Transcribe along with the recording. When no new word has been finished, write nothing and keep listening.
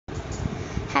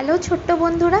Hello ছোট্ট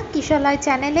বন্ধুরা, কিশোরলয়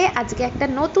চ্যানেলে আজকে একটা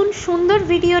নতুন সুন্দর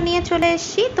ভিডিও নিয়ে চলে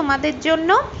এসেছি তোমাদের জন্য।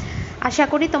 আশা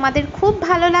করি তোমাদের খুব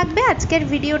ভালো লাগবে। আজকের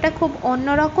ভিডিওটা খুব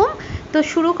অন্যরকম। তো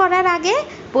শুরু করার আগে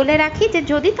বলে রাখি যে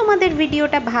যদি তোমাদের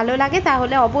ভিডিওটা ভালো লাগে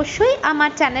তাহলে অবশ্যই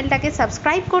আমার চ্যানেলটাকে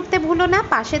সাবস্ক্রাইব করতে ভুলো না।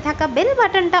 পাশে থাকা বেল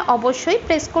বাটনটা অবশ্যই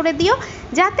প্রেস করে দিও,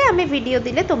 যাতে আমি ভিডিও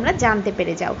দিলে তোমরা জানতে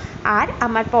পেরে যাও। আর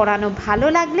আমার পড়ানো ভালো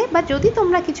লাগলে বা যদি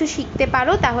তোমরা কিছু শিখতে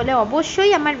পারো তাহলে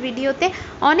অবশ্যই আমার ভিডিওতে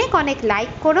অনেক অনেক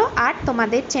লাইক করো আর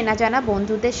তোমাদের চেনা জানা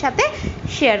বন্ধুদের সাথে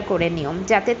শেয়ার করে নিও,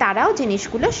 যাতে তারাও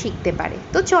জিনিসগুলো শিখতে পারে।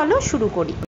 তো চলো শুরু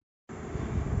করি।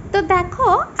 তো দেখো,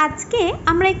 আজকে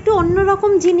আমরা একটু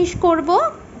অন্যরকম জিনিস করব।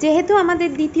 যেহেতু আমাদের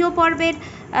দ্বিতীয় পর্বের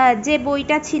যে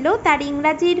বইটা ছিল তার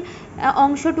ইংরাজির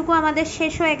অংশটুকু আমাদের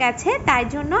শেষ হয়ে গেছে, তাই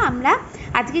জন্য আমরা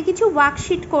আজকে কিছু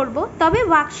ওয়ার্কশিট করব। তবে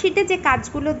ওয়ার্কশিটে যে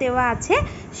কাজগুলো দেওয়া আছে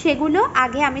সেগুলো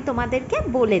আগে আমি তোমাদেরকে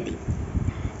বলে দিই।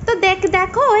 তো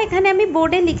দেখো এখানে আমি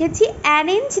বোর্ডে লিখেছি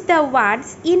arrange the words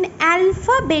in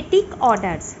alphabetic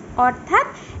orders, অর্থাৎ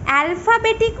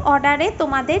অ্যালফাবেটিক অর্ডারে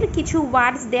তোমাদের কিছু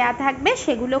ওয়ার্ডস দেয়া থাকবে,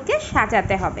 সেগুলোকে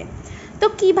সাজাতে হবে। তো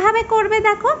কিভাবে করবে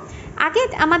দেখো, আগে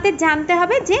আমাদের জানতে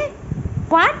হবে যে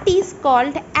হোয়াট ইজ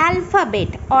কল্ড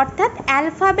অ্যালফাবেট, অর্থাৎ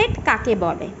অ্যালফাবেট কাকে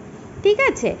বলে। ঠিক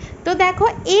আছে, তো দেখো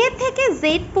এ থেকে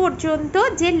জেড পর্যন্ত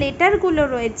যে লেটারগুলো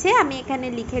রয়েছে আমি এখানে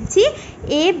লিখেছি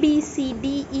A B C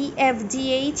D E F G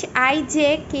H I J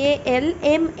K L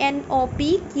M N O P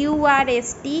Q R S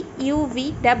T U V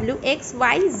W x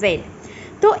Y Z.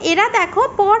 তো এরা দেখো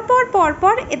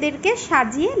পরপর এদেরকে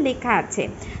সাজিয়ে লেখা আছে।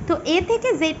 তো এ থেকে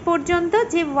জেড পর্যন্ত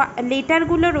যে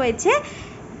লেটারগুলো রয়েছে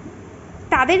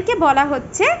তাদেরকে বলা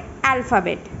হচ্ছে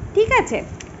অ্যালফাবেট। ঠিক আছে,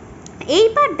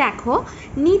 এইবার দেখো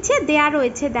নিচে দেয়া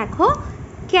রয়েছে, দেখো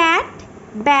ক্যাট,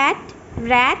 ব্যাট,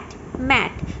 র্যাট,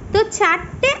 ম্যাট। তো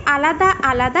চারটে আলাদা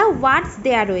আলাদা ওয়ার্ডস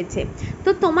দেয়া রয়েছে। তো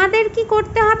তোমাদের কি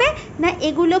করতে হবে না,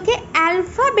 এগুলোকে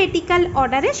অ্যালফাবেটিক্যাল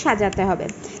অর্ডারে সাজাতে হবে।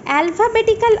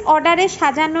 অ্যালফাবেটিক্যাল অর্ডারে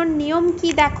সাজানোর নিয়ম কি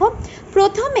দেখো,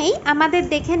 প্রথমেই আমাদের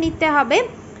দেখে নিতে হবে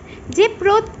যে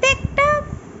প্রত্যেকটা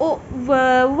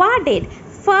ওয়ার্ডের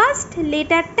ফার্স্ট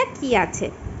লেটারটা কি আছে।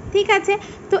 ঠিক আছে,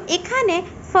 তো এখানে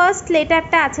ফার্স্ট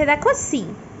লেটারটা আছে দেখো সি,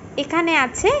 এখানে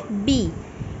আছে বি,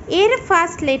 এর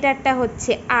ফার্স্ট লেটারটা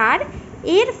হচ্ছে আর,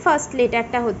 এর ফার্স্ট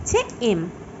লেটারটা হচ্ছে এম।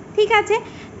 ঠিক আছে,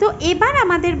 তো এবার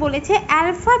আমাদের বলেছে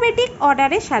অ্যালফাবেটিক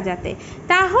অর্ডারে সাজাতে।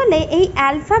 তাহলে এই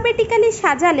অ্যালফাবেটিক্যালি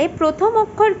সাজালে প্রথম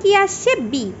অক্ষর কি আসছে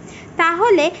বি,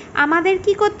 তাহলে আমাদের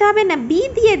কি করতে হবে না, বি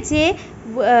দিয়ে যে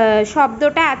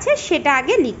শব্দটা আছে সেটা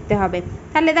আগে লিখতে হবে।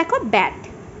 তাহলে দেখো ব্যাট।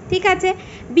 ঠিক আছে,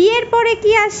 বি এর পরে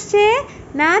কি আসছে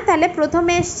না, তাহলে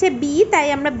প্রথমে এসছে বি, তাই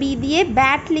আমরা বি দিয়ে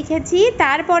ব্যাট লিখেছি।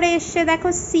 তারপরে এসছে দেখো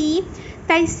সি,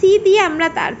 তাই সি দিয়ে আমরা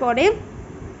তারপরে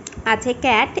আছে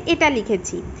ক্যাট, এটা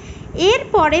লিখেছি।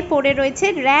 এরপরে পড়ে রয়েছে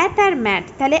র্যাট আর ম্যাট,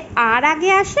 তাহলে আর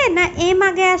আগে আসে না এম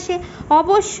আগে আসে,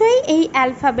 অবশ্যই এই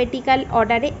অ্যালফাবেটিক্যাল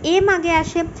অর্ডারে এম আগে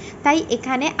আসে, তাই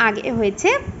এখানে আগে হয়েছে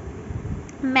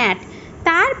ম্যাট।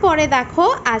 তারপরে দেখো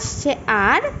আসছে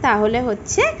আর, তাহলে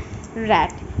হচ্ছে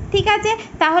র্যাট। ঠিক আছে,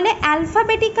 তাহলে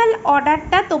অ্যালফাবেটিক্যাল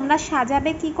অর্ডারটা তোমরা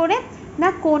সাজাবে কি করে না,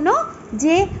 কোনো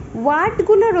যে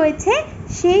ওয়ার্ডগুলো রয়েছে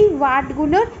সেই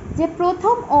ওয়ার্ডগুলোর যে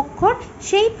প্রথম অক্ষর,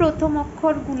 সেই প্রথম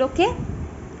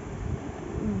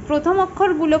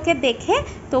অক্ষরগুলোকে দেখে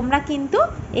তোমরা কিন্তু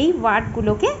এই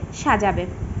ওয়ার্ডগুলোকে সাজাবে।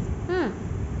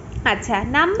 আচ্ছা,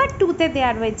 নাম্বার 2তে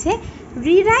দেওয়া রয়েছে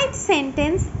rewrite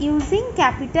sentence using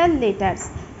capital letters.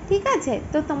 ঠিক আছে,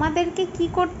 তো তোমাদেরকে কি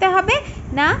করতে হবে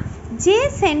না, যে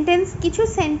কিছু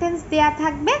সেন্টেন্স দেয়া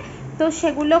থাকবে, তো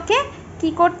সেগুলোকে কি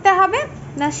করতে হবে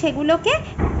না, সেগুলোকে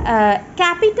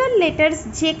ক্যাপিটাল লেটার্স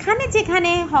যেখানে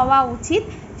যেখানে হওয়া উচিত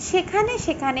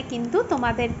সেখানে কিন্তু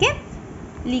তোমাদেরকে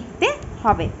লিখতে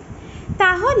হবে।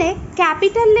 তাহলে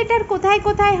ক্যাপিটাল লেটার কোথায়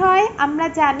কোথায় হয় আমরা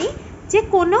জানি, যে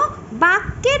কোনো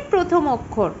বাক্যের প্রথম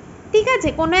অক্ষর। ঠিক আছে,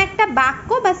 কোনো একটা বাক্য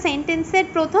বা সেন্টেন্সের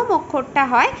প্রথম অক্ষরটা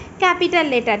হয় ক্যাপিটাল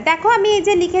লেটার। দেখো আমি এই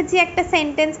যে লিখেছি একটা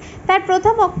সেন্টেন্স, তার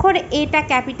প্রথম অক্ষর এটা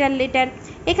ক্যাপিটাল লেটার,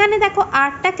 এখানে দেখো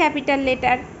আরটা ক্যাপিটাল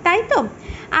লেটার, তাই তো।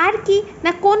 আর কি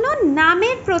না, কোনো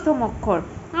নামের প্রথম অক্ষর,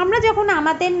 আমরা যখন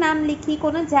আমাদের নাম লিখি,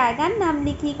 কোনো জায়গার নাম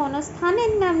লিখি, কোনো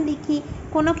স্থানের নাম লিখি,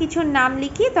 কোনো কিছুর নাম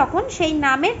লিখি, তখন সেই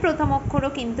নামের প্রথম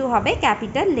অক্ষরও কিন্তু হবে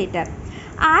ক্যাপিটাল লেটার।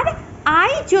 আর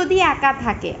আই যদি একা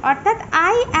থাকে, অর্থাৎ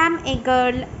I am a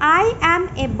girl, I am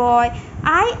A boy,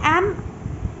 I am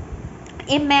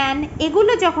a man,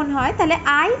 এগুলো যখন হয়, তাহলে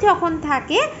আই যখন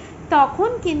থাকে তখন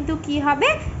কিন্তু কি হবে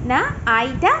না,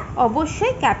 আইটা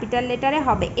অবশ্যই ক্যাপিটাল লেটারে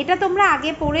হবে। এটা তোমরা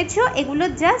আগে পড়েছো, এগুলো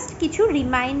জাস্ট কিছু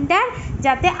রিমাইন্ডার,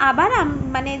 যাতে আবার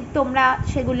মানে তোমরা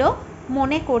সেগুলো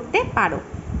মনে করতে পারো।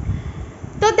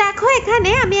 তো দেখো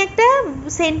এখানে আমি একটা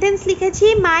সেন্টেন্স লিখেছি,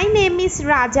 মাই নেম ইজ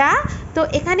রাজা। তো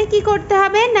এখানে কি করতে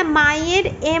হবে না মাইয়ের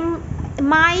এম,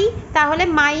 মাই, তাহলে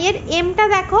মাইয়ের এমটা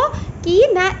দেখো কি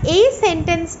না এই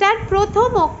সেন্টেন্সটার প্রথম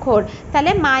অক্ষর,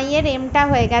 তাহলে মাইয়ের এমটা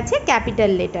হয়ে গেছে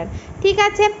ক্যাপিটাল লেটার। ঠিক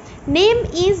আছে, নেম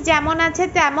ইজ যেমন আছে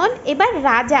তেমন। এবার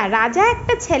রাজা, রাজা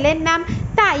একটা ছেলের নাম,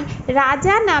 তাই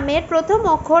রাজা নামের প্রথম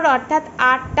অক্ষর অর্থাৎ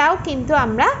আরটাও কিন্তু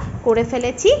আমরা করে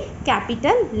ফেলেছি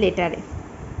ক্যাপিটাল লেটারে।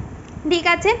 ঠিক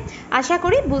আছে, আশা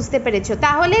করি বুঝতে পেরেছো।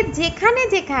 তাহলে যেখানে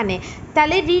যেখানে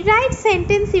তাহলে rewrite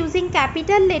sentence using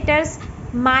capital letters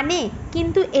মানে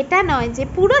কিন্তু এটা নয় যে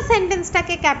পুরো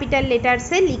সেন্টেন্সটাকে ক্যাপিটাল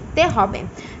লেটার্সে লিখতে হবে।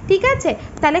 ঠিক আছে,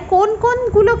 তাহলে কোন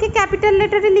কোনগুলোকে ক্যাপিটাল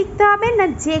লেটারে লিখতে হবে না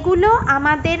যেগুলো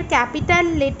আমাদের ক্যাপিটাল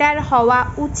লেটার হওয়া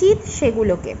উচিত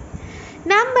সেগুলোকে।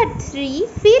 Number 3,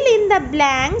 fill in the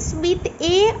blanks with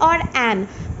a or an.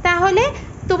 তাহলে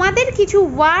তোমাদের কিছু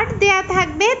ওয়ার্ড দেয়া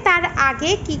থাকবে, তার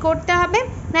আগে কি করতে হবে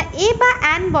না এ বা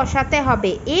অ্যান বসাতে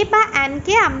হবে। এ বা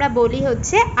অ্যানকে আমরা বলি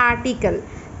হচ্ছে আর্টিকেল,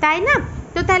 তাই না?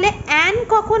 তো তাহলে অ্যান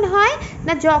কখন হয়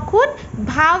না যখন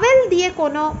ভাওয়েল দিয়ে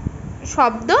কোনো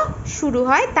শব্দ শুরু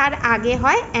হয় তার আগে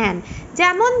হয় অ্যান।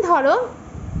 যেমন ধরো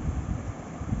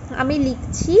আমি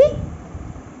লিখছি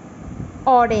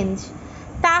অরেঞ্জ,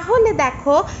 তাহলে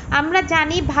দেখো আমরা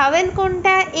জানি ভাওয়েল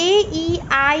কোনটা, এ ই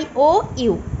আই ও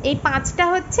ইউ, এই 5টা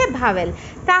হচ্ছে ভাওয়েল।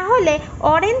 তাহলে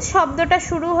অরেঞ্জ শব্দটা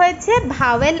শুরু হয়েছে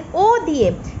ভাওয়েল ও দিয়ে,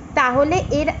 তাহলে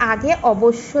এর আগে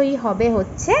অবশ্যই হবে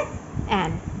হচ্ছে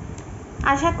অ্যান।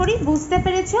 আশা করি বুঝতে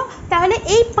পেরেছো। তাহলে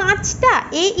এই 5টা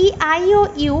এ ই আই ও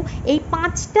ইউ, এই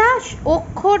 5টা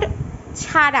অক্ষর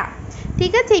ছাড়া,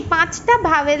 ঠিক আছে, এই 5টা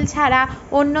ভাওয়েল ছাড়া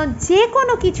অন্য যে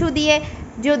কোনো কিছু দিয়ে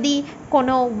যদি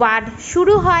কোনো ওয়ার্ড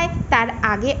শুরু হয় তার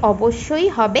আগে অবশ্যই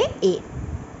হবে এ।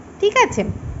 ঠিক আছে,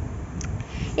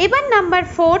 এবার নাম্বার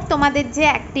 4 তোমাদের যে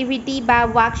অ্যাক্টিভিটি বা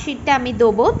ওয়ার্কশিটটা আমি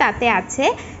দেবো তাতে আছে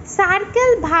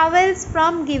circle vowels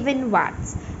from given words.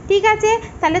 ঠিক আছে,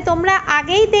 তাহলে তোমরা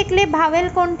আগেই দেখলে ভাওয়েল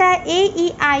কোনটা, এ ই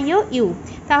আই ও ইউ।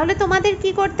 তাহলে তোমাদের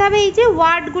কি করতে হবে, এই যে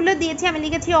ওয়ার্ডগুলো দিয়েছি আমি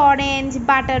লিখেছি অরেঞ্জ,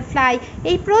 বাটারফ্লাই,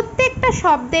 এই প্রত্যেকটা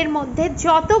শব্দের মধ্যে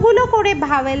যতগুলো করে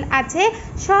ভাওয়েল আছে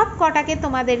সব কটাকে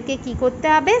তোমাদেরকে কি করতে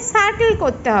হবে, সার্কেল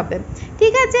করতে হবে।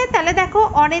 ঠিক আছে, তাহলে দেখো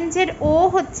অরেঞ্জের ও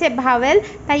হচ্ছে ভাওয়েল,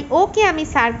 তাই ওকে আমি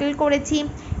সার্কেল করেছি।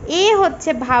 এ হচ্ছে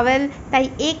ভাওয়েল, তাই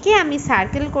একে আমি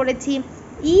সার্কেল করেছি।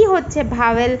 ই হচ্ছে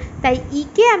ভাওয়েল, তাই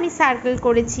ইকে আমি সার্কেল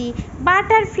করেছি।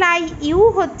 বাটারফ্লাই ইউ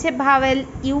হচ্ছে ভাওয়েল,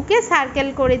 ইউকে সার্কেল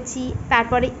করেছি,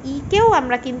 তারপরে ইকেও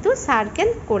আমরা কিন্তু সার্কেল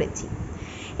করেছি।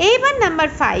 এইবার number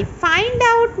 5, find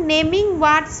out naming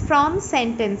words from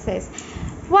sentences.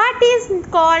 What is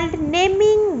called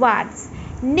naming words?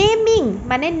 Naming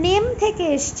মানে নেম থেকে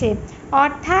এসছে,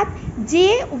 অর্থাৎ যে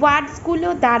ওয়ার্ডসগুলো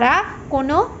দ্বারা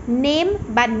কোনো নেম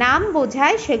বা নাম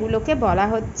বোঝায় সেগুলোকে বলা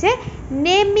হচ্ছে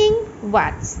নেমিং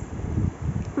ওয়ার্ডস।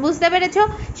 বুঝতে পেরেছো?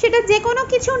 সেটা যে কোনো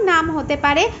কিছুর নাম হতে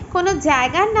পারে, কোনো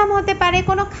জায়গার নাম হতে পারে,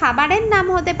 কোনো খাবারের নাম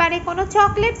হতে পারে, কোনো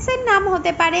চকলেটসের নাম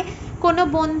হতে পারে, কোনো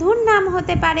বন্ধুর নাম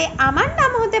হতে পারে, আমার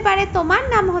নাম হতে পারে, তোমার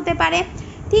নাম হতে পারে।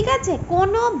 ঠিক আছে,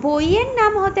 কোনো বইয়ের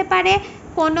নাম হতে পারে,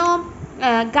 কোনো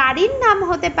গাড়ির নাম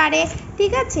হতে পারে।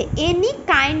 ঠিক আছে, এনি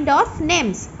কাইন্ড অফ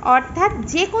নেমস, অর্থাৎ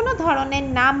যে কোনো ধরনের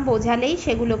নাম বোঝালেই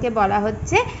সেগুলোকে বলা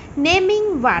হচ্ছে নেমিং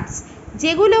ওয়ার্ডস,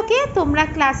 যেগুলোকে তোমরা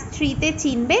ক্লাস 3তে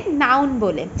চিনবে নাউন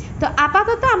বলে। তো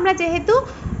আপাতত আমরা যেহেতু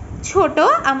ছোট,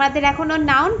 আমাদের এখনো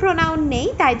নাউন প্রোনাউন নেই,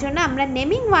 তাই জন্য আমরা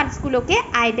নেমিং ওয়ার্ডসগুলোকে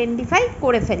আইডেন্টিফাই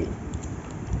করে ফেলি।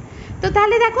 তো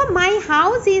তাহলে দেখো my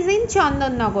house is in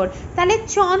Chandannagar, তাহলে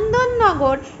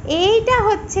চন্দননগর এইটা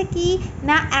হচ্ছে কি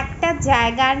না একটা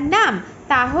জায়গার নাম,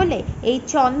 তাহলে এই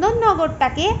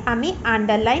চন্দননগরটাকে আমি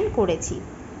আন্ডারলাইন করেছি।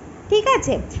 ঠিক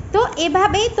আছে, তো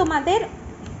এভাবেই তোমাদের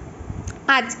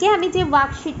আজকে আমি যে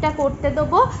ওয়ার্কশিটটা করতে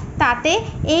দেবো তাতে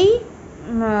এই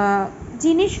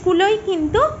জিনিসগুলোই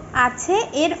কিন্তু আছে,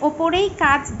 এর ওপরেই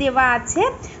কাজ দেওয়া আছে।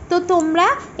 তো তোমরা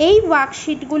এই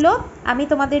ওয়ার্কশিটগুলো আমি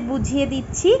তোমাদের বুঝিয়ে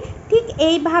দিচ্ছি, ঠিক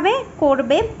এইভাবে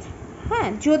করবে। হ্যাঁ,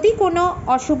 যদি কোনো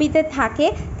অসুবিধে থাকে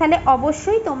তাহলে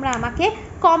অবশ্যই তোমরা আমাকে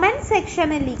কমেন্ট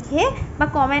সেকশনে লিখে বা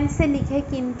কমেন্টসে লিখে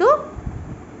কিন্তু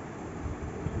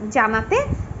জানাতে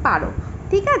পারো।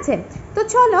 ঠিক আছে, তো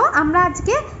চলো আমরা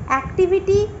আজকে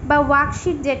অ্যাক্টিভিটি বা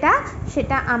ওয়ার্কশিট যেটা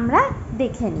সেটা আমরা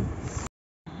দেখে নিই।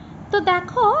 তো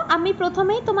দেখো আমি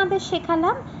প্রথমেই তোমাদের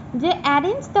শেখালাম যে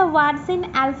arrange the words in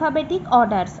alphabetic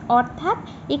orders, অর্থাৎ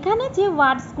এখানে যে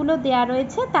ওয়ার্ডসগুলো দেওয়া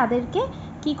রয়েছে তাদেরকে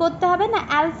কি করতে হবে না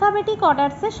অ্যালফাবেটিক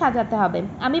অর্ডারসে সাজাতে হবে।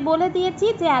 আমি বলে দিয়েছি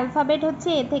যে অ্যালফাবেট হচ্ছে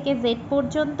এ থেকে জেড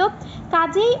পর্যন্ত,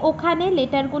 কাজেই ওখানে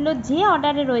লেটারগুলো যে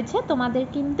অর্ডারে রয়েছে তোমাদের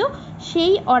কিন্তু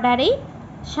সেই অর্ডারেই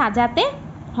সাজাতে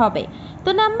হবে। তো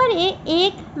number A,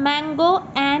 egg, mango,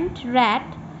 ant, rat.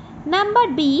 Number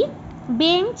B,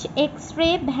 bench, X ray,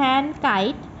 van,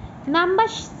 kite. Number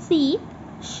C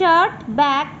shirt,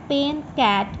 bag, pen,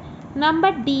 cat.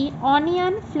 Number D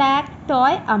onion, flag,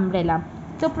 toy, umbrella.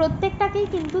 তো প্রত্যেকটাকেই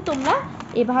কিন্তু তোমরা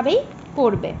এভাবেই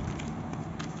করবে।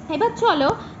 এবার চলো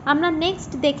আমরা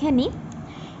নেক্সট দেখে নিই।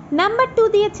 নাম্বার 2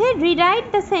 দিয়েছে rewrite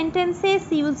the sentences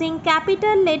using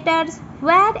capital letters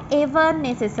where ever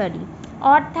necessary.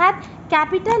 অর্থাৎ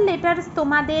ক্যাপিটাল লেটার্স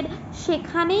তোমাদের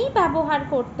সেখানেই ব্যবহার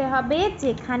করতে হবে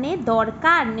যেখানে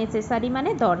দরকার, নেসেসারি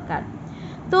মানে দরকার।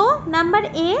 তো নাম্বার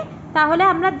এ, তাহলে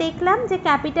আমরা দেখলাম যে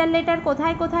ক্যাপিটাল লেটার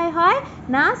কোথায় কোথায় হয়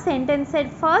না, সেন্টেন্সের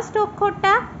ফার্স্ট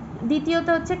অক্ষরটা, দ্বিতীয়ত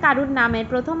হচ্ছে কারুর নামের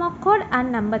প্রথম অক্ষর, আর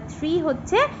নাম্বার 3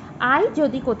 হচ্ছে আই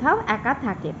যদি কোথাও একা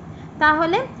থাকে।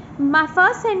 তাহলে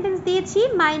ফার্স্ট সেন্টেন্স দিয়েছি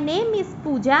my name is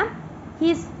Puja,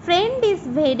 his friend is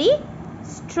very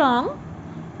strong,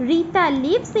 Rita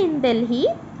lives in Delhi,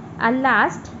 R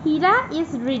last Hira is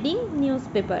reading news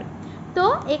paper. তো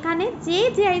এখানে যে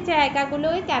যে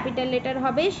জায়গাগুলোয় ক্যাপিটাল লেটার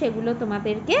হবে সেগুলো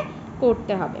তোমাদেরকে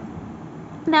করতে হবে।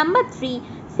 Number 3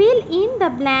 fill in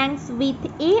the blanks with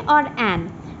a or an.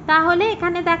 তাহলে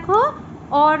এখানে দেখো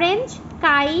অরেঞ্জ,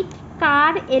 কাইট,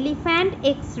 কার, এলিফ্যান্ট,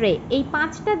 এক্স রে, এই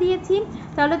 5টা দিয়েছি।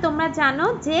 তাহলে তোমরা জানো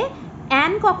যে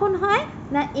অ্যান কখন হয়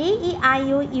না, এই আই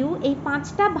ও ইউ এই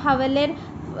 5টা ভাওয়েলের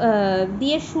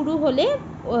দিয়ে শুরু হলে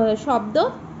শব্দ,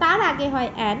 তার আগে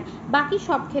হয় অ্যান, বাকি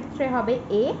সব ক্ষেত্রে হবে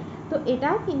এ। তো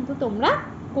এটাও কিন্তু তোমরা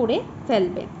করে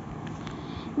ফেলবে।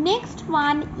 Next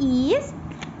one is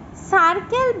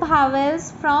circle vowels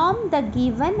from the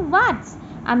given words.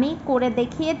 আমি করে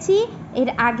দেখিয়েছি এর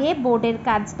আগে বোর্ডের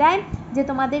কাজটায় যে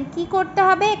তোমাদের কি করতে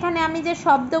হবে, এখানে আমি যে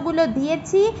শব্দগুলো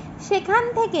দিয়েছি সেখান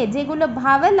থেকে যেগুলো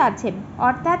ভাওয়েল আছে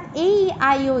অর্থাৎ এই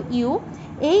আই ও ইউ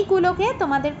এইগুলোকে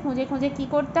তোমাদের খুঁজে খুঁজে কি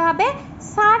করতে হবে,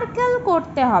 সার্কেল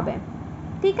করতে হবে।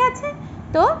 ঠিক আছে,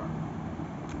 তো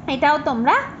এটাও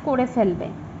তোমরা করে ফেলবে।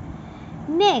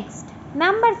 Next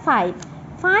number 5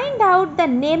 find out the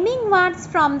naming words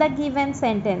from the given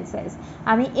sentences.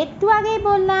 আমি একটু আগেই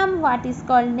বললাম হোয়াট ইজ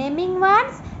কল্ড নেমিং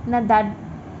ওয়ার্ডস না,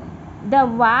 the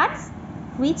words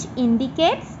which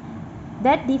indicates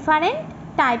the different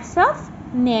types of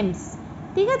names।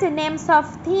 ঠিক আছে, names of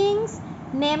things,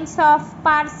 names of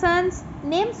persons,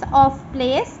 names of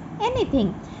place, anything.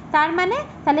 তার মানে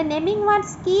তাহলে নেমিং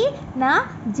ওয়ার্ডস কি না,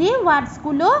 যে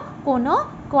ওয়ার্ডসগুলো কোনো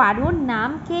কারোর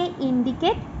নামকে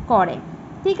ইন্ডিকেট করে।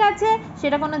 ঠিক আছে,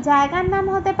 সেটা কোনো জায়গার নাম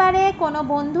হতে পারে, কোনো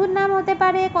বন্ধুর নাম হতে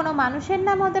পারে, কোনো মানুষের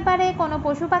নাম হতে পারে, কোনো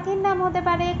পশু পাখির নাম হতে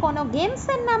পারে, কোনো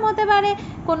গেমসের নাম হতে পারে,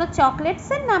 কোনো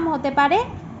চকলেটসের নাম হতে পারে,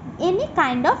 এনি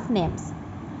কাইন্ড অফ নেমস।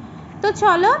 তো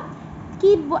চলো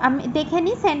কি আমি দেখে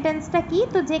নিই সেন্টেন্সটা কি।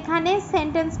 তো যেখানে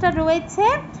সেন্টেন্সটা রয়েছে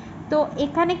তো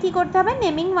এখানে কি করতে হবে,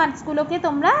 নেমিং ওয়ার্ডসগুলোকে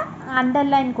তোমরা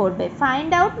আন্ডারলাইন করবে।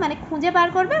 ফাইন্ড আউট মানে খুঁজে বার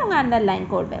করবে এবং আন্ডারলাইন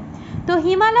করবে। তো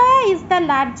Himalaya is the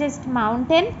largest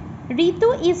mountain, Ritu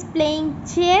is playing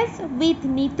chess with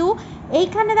Nitu.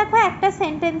 এইখানে দেখো একটা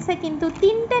সেন্টেন্সে কিন্তু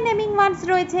 3টে নেমিং ওয়ার্ডস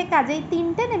রয়েছে, কাজেই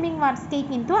 3টে নেমিং ওয়ার্ডসকেই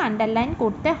কিন্তু আন্ডারলাইন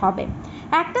করতে হবে।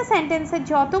 একটা সেন্টেন্সে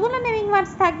যতগুলো নেমিং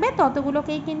ওয়ার্ডস থাকবে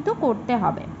ততগুলোকেই কিন্তু করতে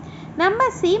হবে। Number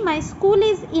C my school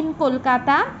is in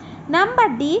Kolkata. Number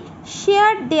D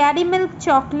share dairy milk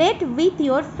chocolate with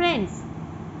your friends.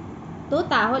 তো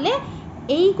তাহলে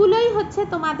এইগুলোই হচ্ছে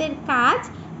তোমাদের কাজ।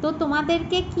 তো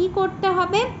তোমাদেরকে কি করতে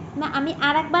হবে না, আমি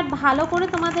আরেকবার ভালো করে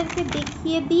তোমাদেরকে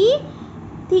দেখিয়ে দিই।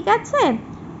 ঠিক আছে,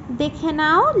 দেখে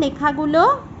নাও লেখাগুলো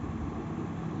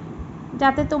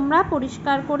যাতে তোমরা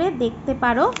পরিষ্কার করে দেখতে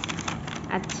পারো।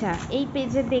 আচ্ছা, এই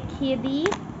পেজে দেখিয়ে দিই।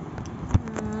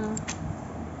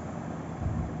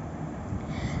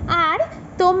 আর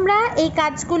তোমরা এই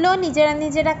কাজগুলো নিজেরা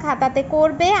নিজেরা খাতাতে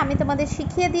করবে, আমি তোমাদের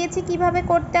শিখিয়ে দিয়েছি কিভাবে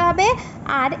করতে হবে।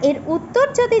 আর এর উত্তর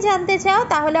যদি জানতে চাও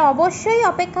তাহলে অবশ্যই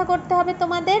অপেক্ষা করতে হবে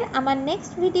তোমাদের আমার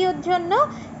নেক্সট ভিডিওর জন্য।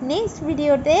 নেক্সট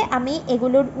ভিডিওতে আমি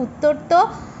এগুলোর উত্তর তো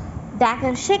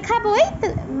শেখাবই,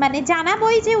 মানে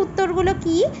জানাবই যে উত্তরগুলো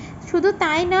কি, শুধু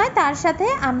তাই নয় তার সাথে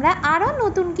আমরা আরও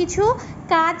নতুন কিছু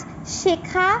কাজ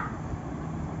শেখা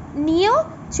নিয়েও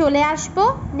চলে আসবো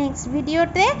নেক্সট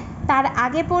ভিডিওতে। তার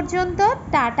আগে পর্যন্ত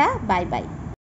টাটা, বাই বাই।